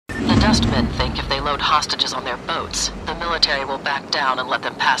Dustmen think if they load hostages on their boats, the military will back down and let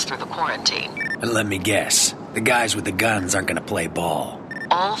them pass through the quarantine. And let me guess, the guys with the guns aren't gonna play ball.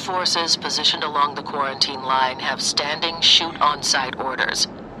 All forces positioned along the quarantine line have standing shoot-on-sight orders.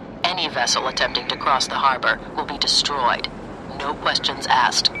 Any vessel attempting to cross the harbor will be destroyed. No questions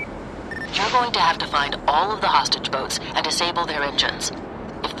asked. You're going to have to find all of the hostage boats and disable their engines.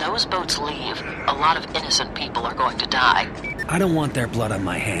 If those boats leave, a lot of innocent people are going to die. I don't want their blood on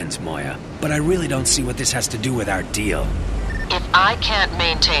my hands, Moya, but I really don't see what this has to do with our deal. If I can't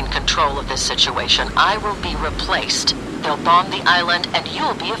maintain control of this situation, I will be replaced. They'll bomb the island and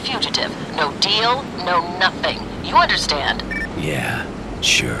you'll be a fugitive. No deal, no nothing. You understand? Yeah,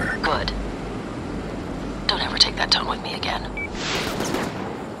 sure. Good. Don't ever take that tone with me again.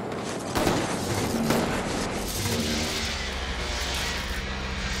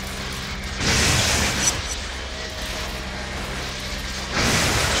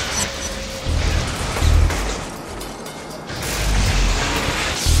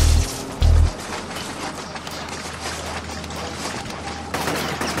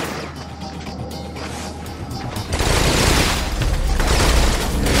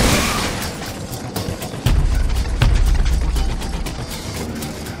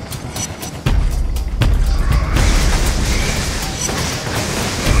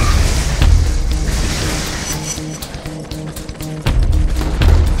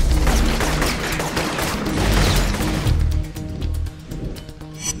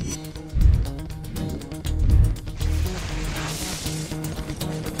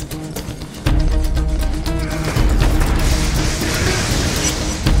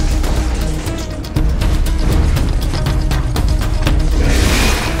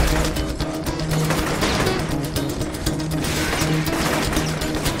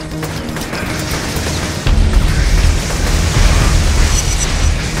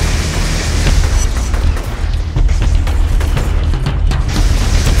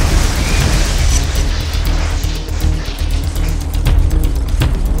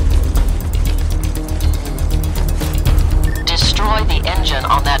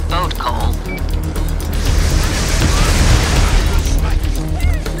 On that boat, Cole.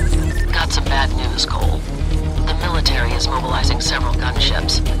 Got some bad news, Cole. The military is mobilizing several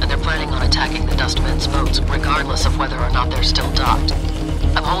gunships, and they're planning on attacking the Dustmen's boats, regardless of whether or not they're still docked.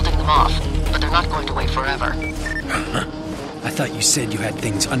 I'm holding them off, but they're not going to wait forever. I thought you said you had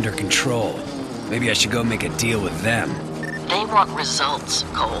things under control. Maybe I should go make a deal with them. They want results,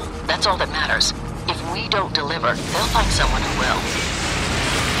 Cole. That's all that matters. If we don't deliver, they'll find someone who will.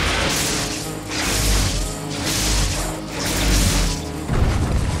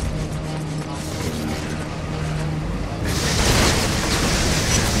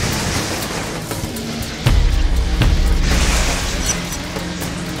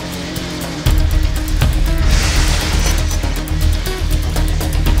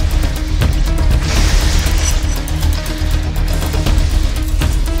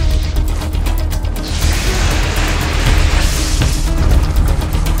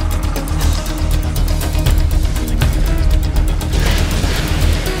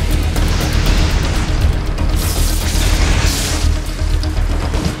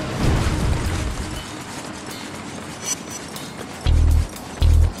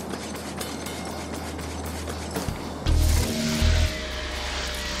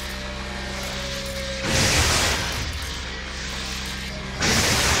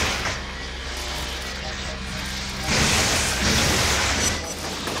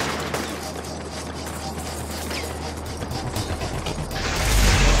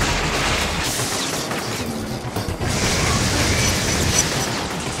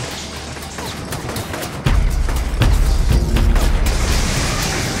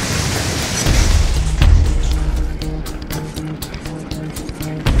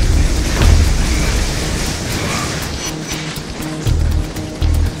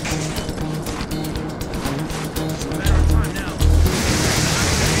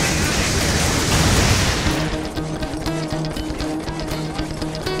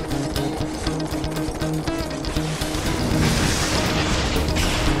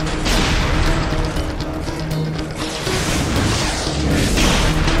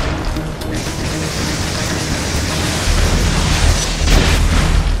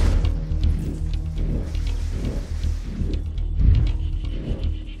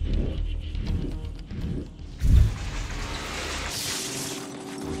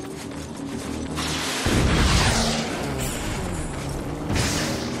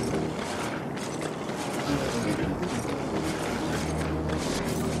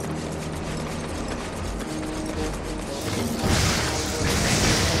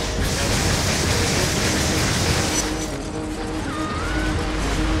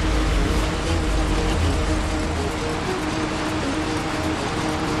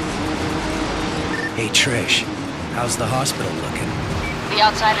 Trish. How's the hospital looking? The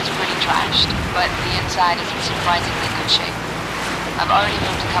outside is pretty trashed, but the inside is in surprisingly good shape. I've already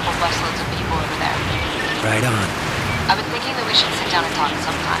moved a couple busloads of people over there. Right on. I've been thinking that we should sit down and talk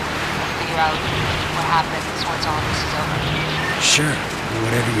sometime. Figure out what happens once all of this is over. Sure,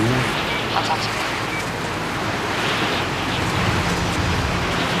 whatever you want. I'll talk to you later.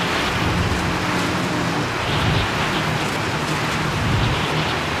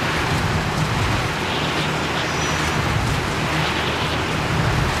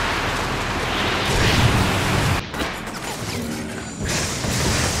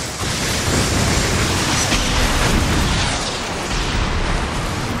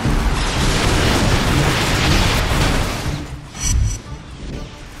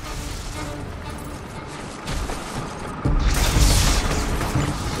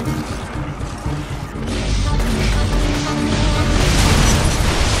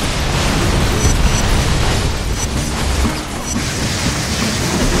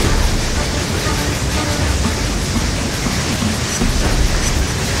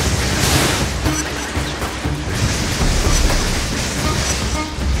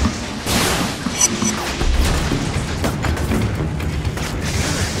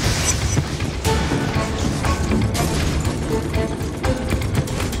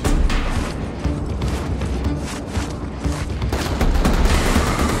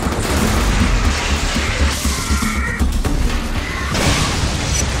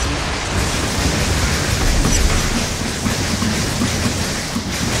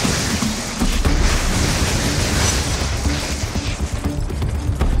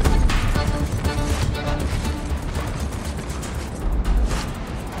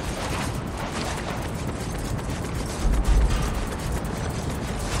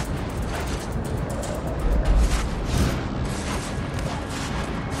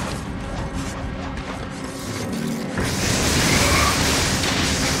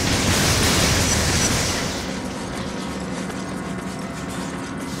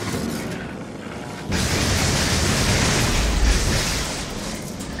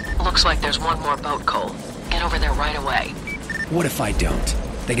 Looks like there's one more boat, Cole. Get over there right away. What if I don't?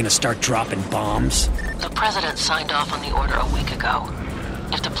 They gonna start dropping bombs? The president signed off on the order a week ago.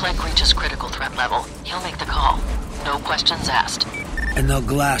 If the plague reaches critical threat level, he'll make the call. No questions asked. And they'll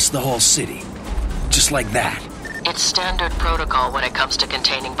glass the whole city. Just like that. It's standard protocol when it comes to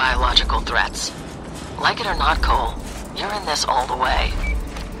containing biological threats. Like it or not, Cole, you're in this all the way.